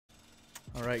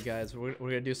All right, guys, we're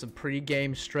gonna do some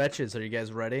pre-game stretches. Are you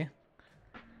guys ready?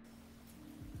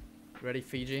 Ready,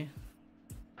 Fiji?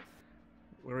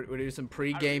 We're gonna do some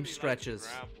pre-game stretches.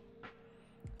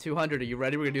 200, are you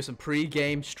ready? We're gonna do some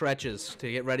pre-game stretches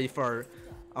to get ready for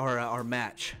our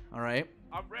match. All right.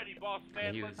 I'm ready, boss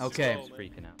man. Yeah, Okay.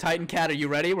 freaking out. Titan Cat, are you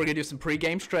ready? We're gonna do some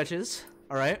pre-game stretches.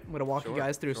 All right. I'm gonna walk you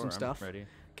guys through some I'm stuff. ready.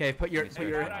 Okay. Put your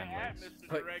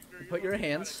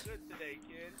hands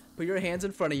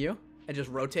in front of you and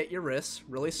just rotate your wrists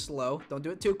really slow. Don't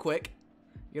do it too quick.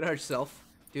 You're gonna hurt yourself.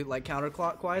 Do it like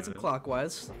counterclockwise and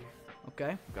clockwise.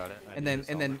 Okay. Got it. And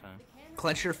then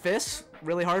clench your fists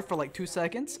really hard for like 2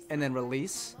 seconds, and then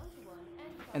release,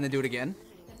 and then do it again,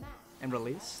 and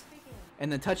release,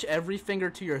 and then touch every finger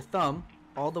to your thumb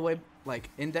all the way like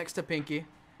index to pinky,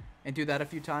 and do that a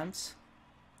few times,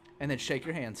 and then shake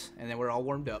your hands, and then we're all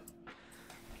warmed up.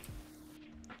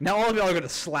 Now all of y'all are gonna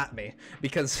slap me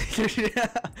because you're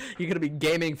gonna be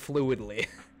gaming fluidly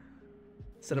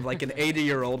instead of like an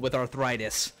 80-year-old with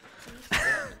arthritis.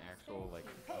 Actual, like,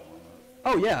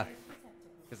 Oh yeah.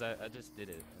 because I just did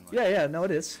it. And, like, Yeah, no,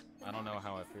 it is. I don't know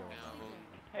how I feel about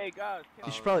it. Hey guys,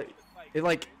 You should probably. It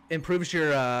like improves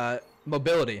your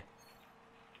mobility.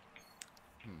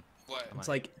 What? It's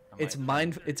like it's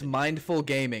mindful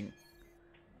gaming.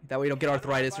 That way you don't get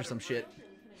arthritis or some shit.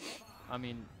 I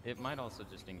mean, it might also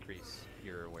just increase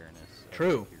your awareness. of,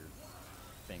 True. like, your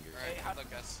fingers. Alright,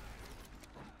 look us.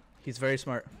 He's very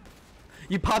smart.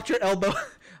 You popped your elbow.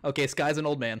 Okay, Sky's an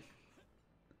old man.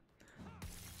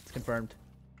 It's confirmed.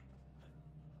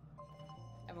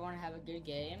 Everyone have a good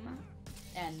game,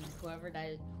 and whoever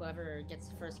gets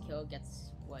the first kill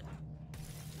gets what?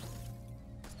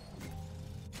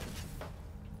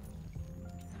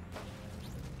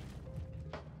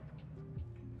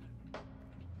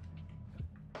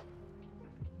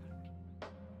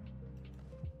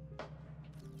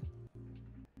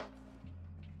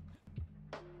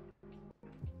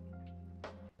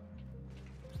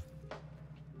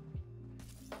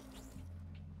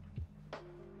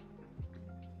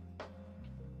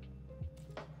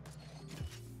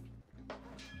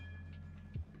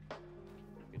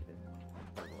 Good hit.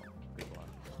 Good block. Good block.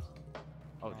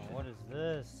 Oh, shit. What is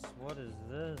this? What is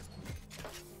this?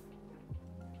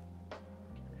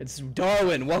 It's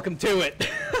Darwin. Welcome to it.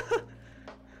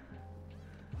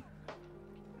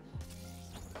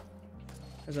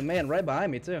 There's a man right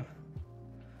behind me too.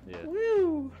 Yeah.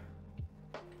 Woo!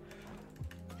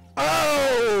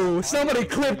 Oh! Somebody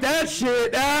clip that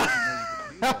shit!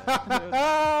 Bro,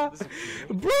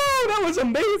 that was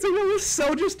amazing. That was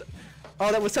so just.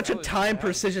 Oh, that was such a time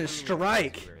precision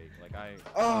strike. Like, I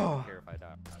Oh. don't care if I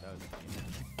die. That was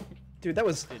Dude, that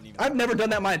was. I've never done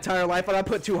that my entire life, but I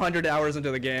put 200 hours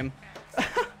into the game.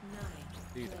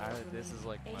 Dude, this is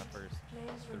like my first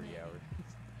 3 hours.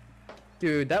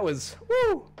 Dude, that was.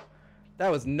 Woo!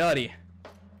 That was nutty.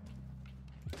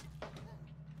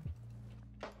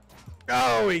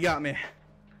 Oh, he got me.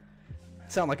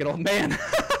 Sound like an old man.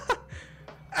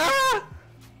 Ah!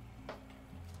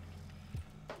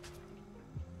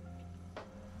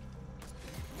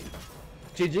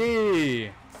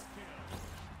 GG.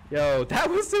 Yo, that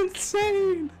was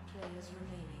insane.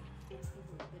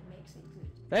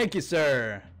 Thank you,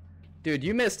 sir. Dude,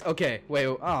 you missed. Okay, wait.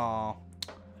 Oh, I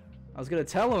was gonna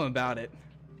tell him about it.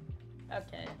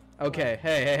 Okay. Okay.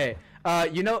 Hey.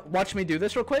 You know, watch me do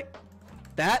this real quick.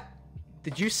 That.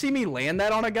 Did you see me land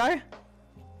that on a guy?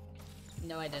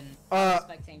 No, I didn't. I was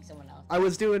expecting someone else. I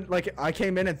was doing like I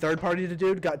came in and third party the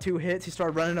dude, got 2 hits. He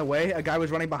started running away. A guy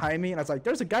was running behind me, and I was like,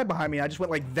 "There's a guy behind me." I just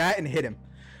went like that and hit him.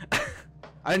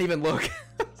 I didn't even look.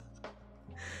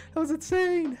 That was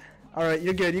insane. All right,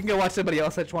 you're good. You can go watch somebody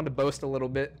else. I just wanted to boast a little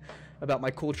bit about my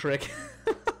cool trick.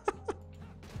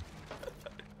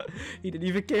 He didn't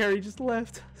even care. He just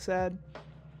left. Sad.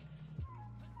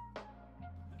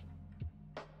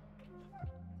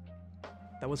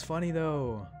 That was funny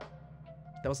though.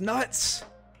 That was nuts.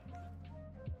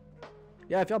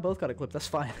 Yeah, if y'all both got a clip, that's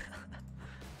fine.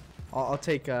 I'll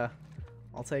take him.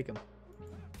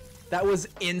 That was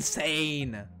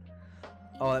insane.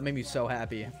 Oh, that made me so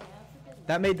happy.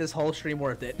 That made this whole stream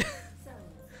worth it.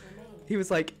 He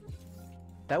was like,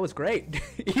 that was great.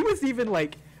 He was even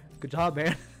like, good job,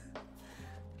 man.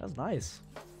 That was nice.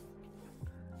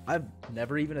 I've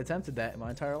never even attempted that in my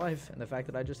entire life, and the fact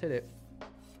that I just hit it.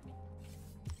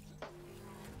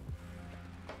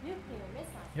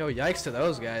 Yo, yikes to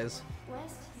those guys.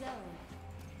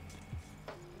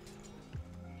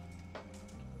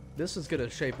 This is gonna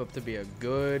shape up to be a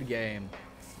good game.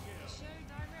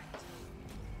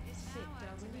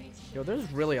 Yo,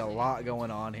 there's really a lot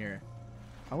going on here.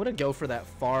 I'm gonna go for that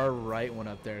far right one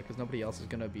up there because nobody else is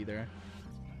gonna be there.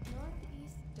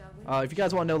 If you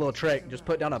guys want to know a little trick, just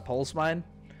put down a pulse mine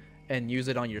and use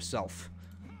it on yourself.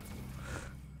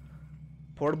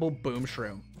 Portable boom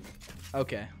shroom.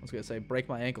 Okay, I was gonna say break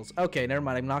my ankles. Okay, never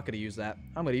mind. I'm not gonna use that.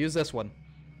 I'm gonna use this one.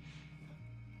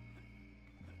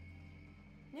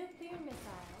 Nuclear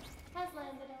missile has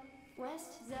landed on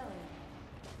West Zone.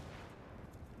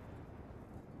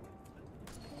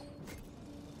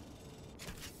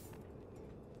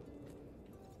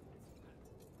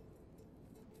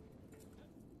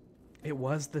 It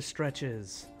was the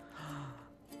stretches.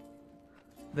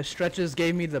 The stretches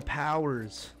gave me the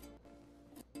powers.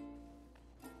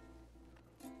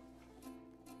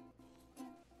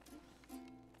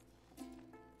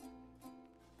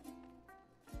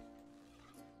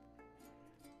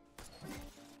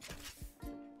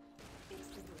 It's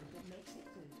the good that makes it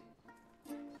good.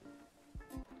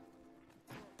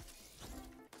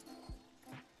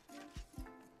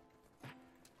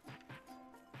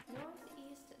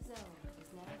 Northeast Zone is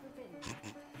now forbidden.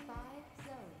 5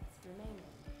 zones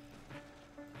remaining.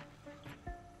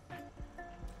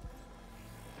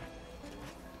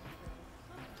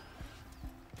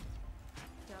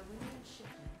 Darwinian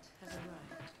shipment has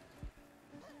arrived.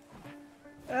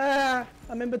 Ah,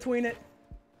 I'm in between it.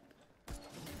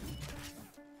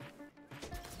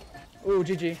 Ooh,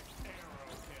 GG.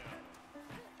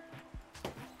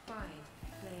 5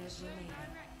 players remaining.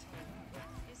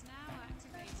 Is now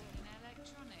activating an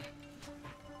electronic.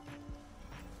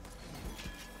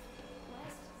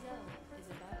 West Zone is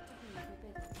about to be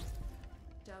forbidden.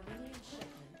 Darwinian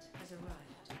shipment has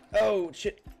arrived. Oh,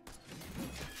 shit.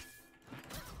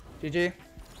 GG.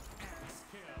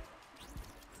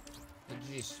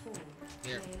 Jeez. 4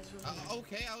 Here. players remaining.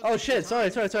 Okay. I was Oh shit,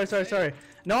 sorry.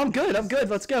 No, I'm good,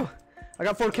 let's go. I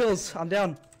got 4 kills, I'm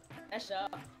down. Nice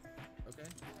job. Okay.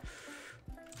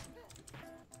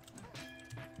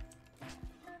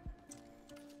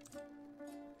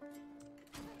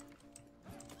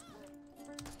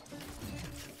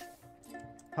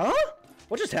 Huh?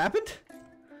 What just happened?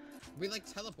 We like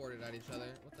teleported at each other.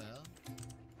 What the hell?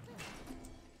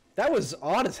 That was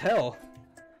odd as hell.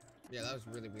 Yeah, that was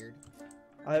really weird.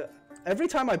 Every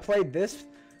time I played this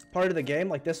part of the game,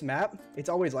 like this map, it's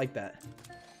always like that.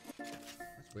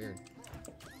 That's weird.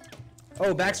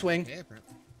 Oh, backswing. Yeah,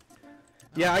 apparently.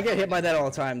 Yeah, I get hit by that all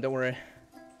the time, don't worry.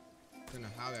 I don't know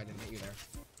how I didn't hit you there.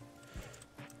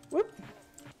 Whoop.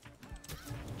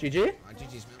 GG?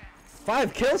 GG's, man.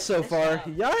 5 kills so far.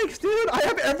 Yikes, dude, I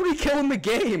have every kill in the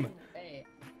game. Hey.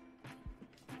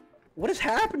 What is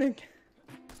happening?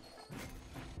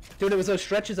 Dude, it was those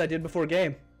stretches I did before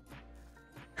game.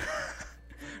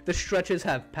 The stretches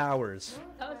have powers.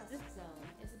 Northwest Zone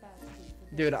is about to be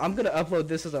forbidden. Dude, I'm gonna upload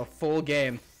this as a full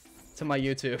game to my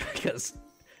YouTube because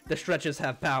the stretches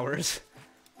have powers.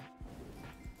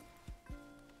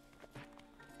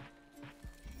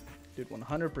 Dude,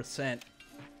 100%.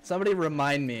 Somebody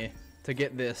remind me to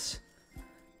get this.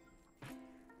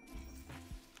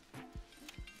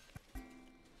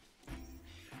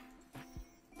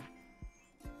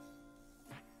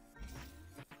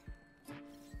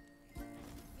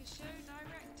 The show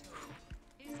director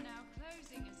is now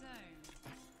closing a zone.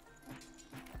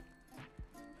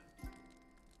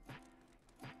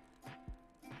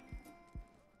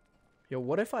 Yo,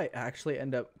 what if I actually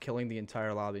end up killing the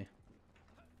entire lobby?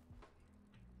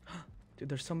 Dude,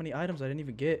 there's so many items I didn't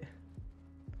even get.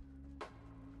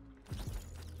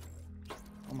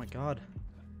 Oh my god.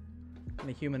 What kind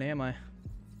of human am I?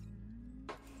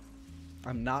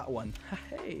 I'm not one.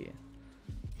 Hey.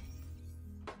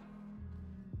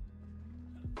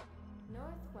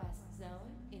 Northwest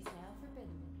Zone is now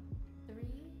forbidden. 3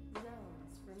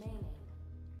 zones remaining.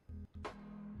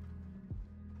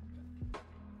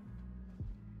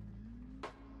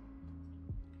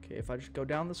 Okay, if I just go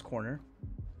down this corner.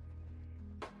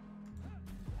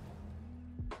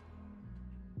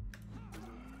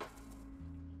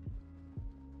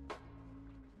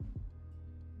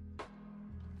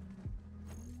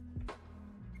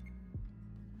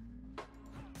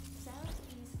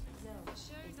 Southeast Zone The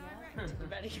show is now director You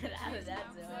better get out of is that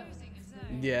now zone. closing a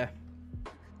zone. Yeah.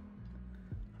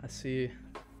 I see.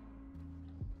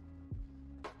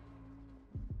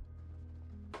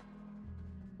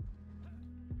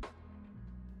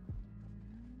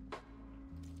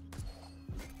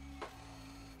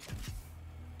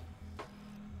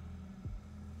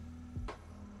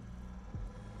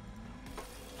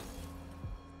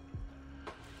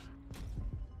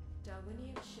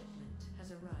 Darwinian shipment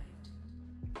has arrived.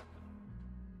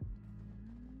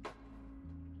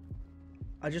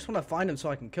 I just want to find him so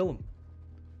I can kill him.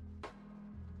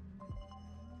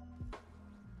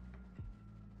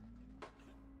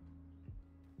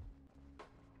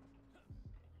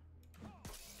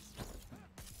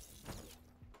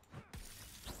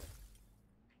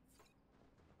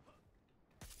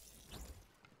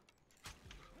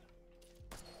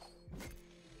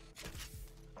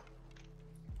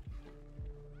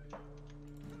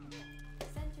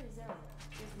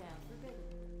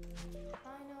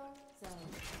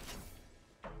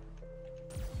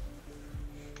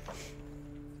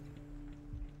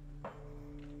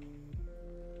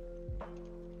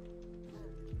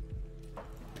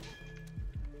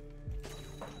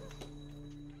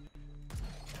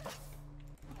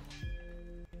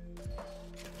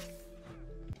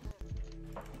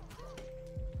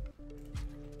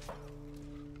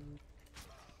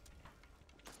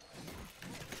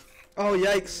 Oh,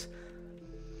 yikes.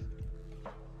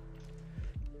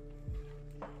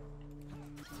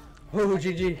 Oh,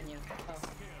 GG. Oh,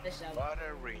 this job. What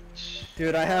a reach.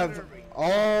 Dude, I have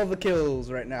all the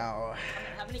kills right now.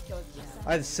 How many kills do you have?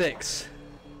 I have 6.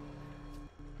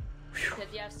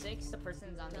 Because you have 6, the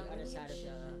person's on the other side of the...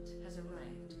 Shipment has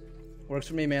arrived. Works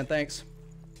for me, man. Thanks.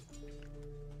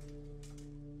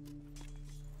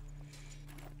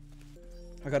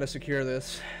 I gotta secure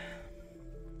this.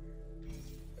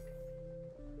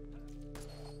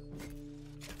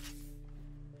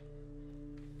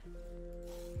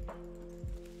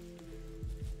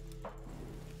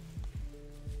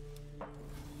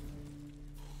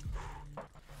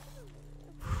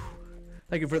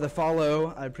 Thank you for the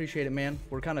follow. I appreciate it, man.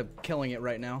 We're kind of killing it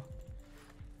right now.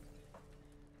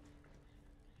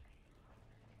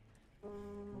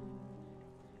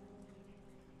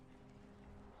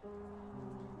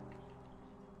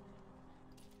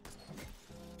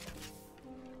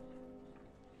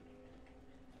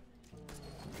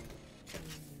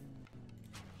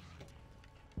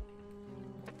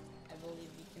 I believe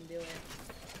you can do it.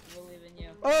 I believe in you.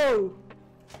 Oh!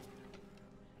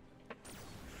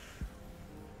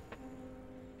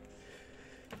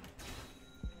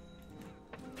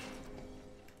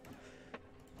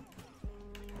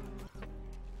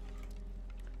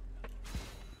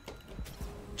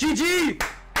 GG!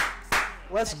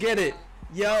 Let's get it.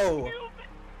 Yo.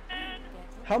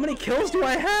 How many kills do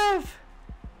I have?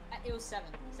 It was 7.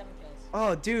 7 kills.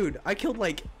 Oh, dude. I killed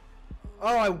like...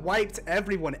 Oh, I wiped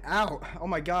everyone out. Oh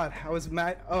my god. I was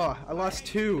mad. Oh, I lost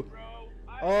 2.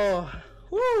 Oh.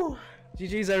 Woo.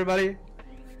 GG's, everybody.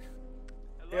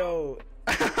 Yo.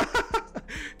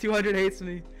 200 hates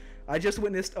me. I just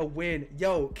witnessed a win.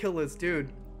 Yo, killers,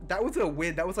 dude. That was a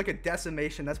win. That was like a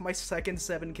decimation. That's my second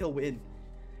 7-kill win.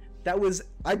 That was...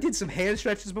 I did some hand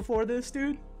stretches before this,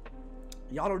 dude.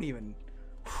 Y'all don't even...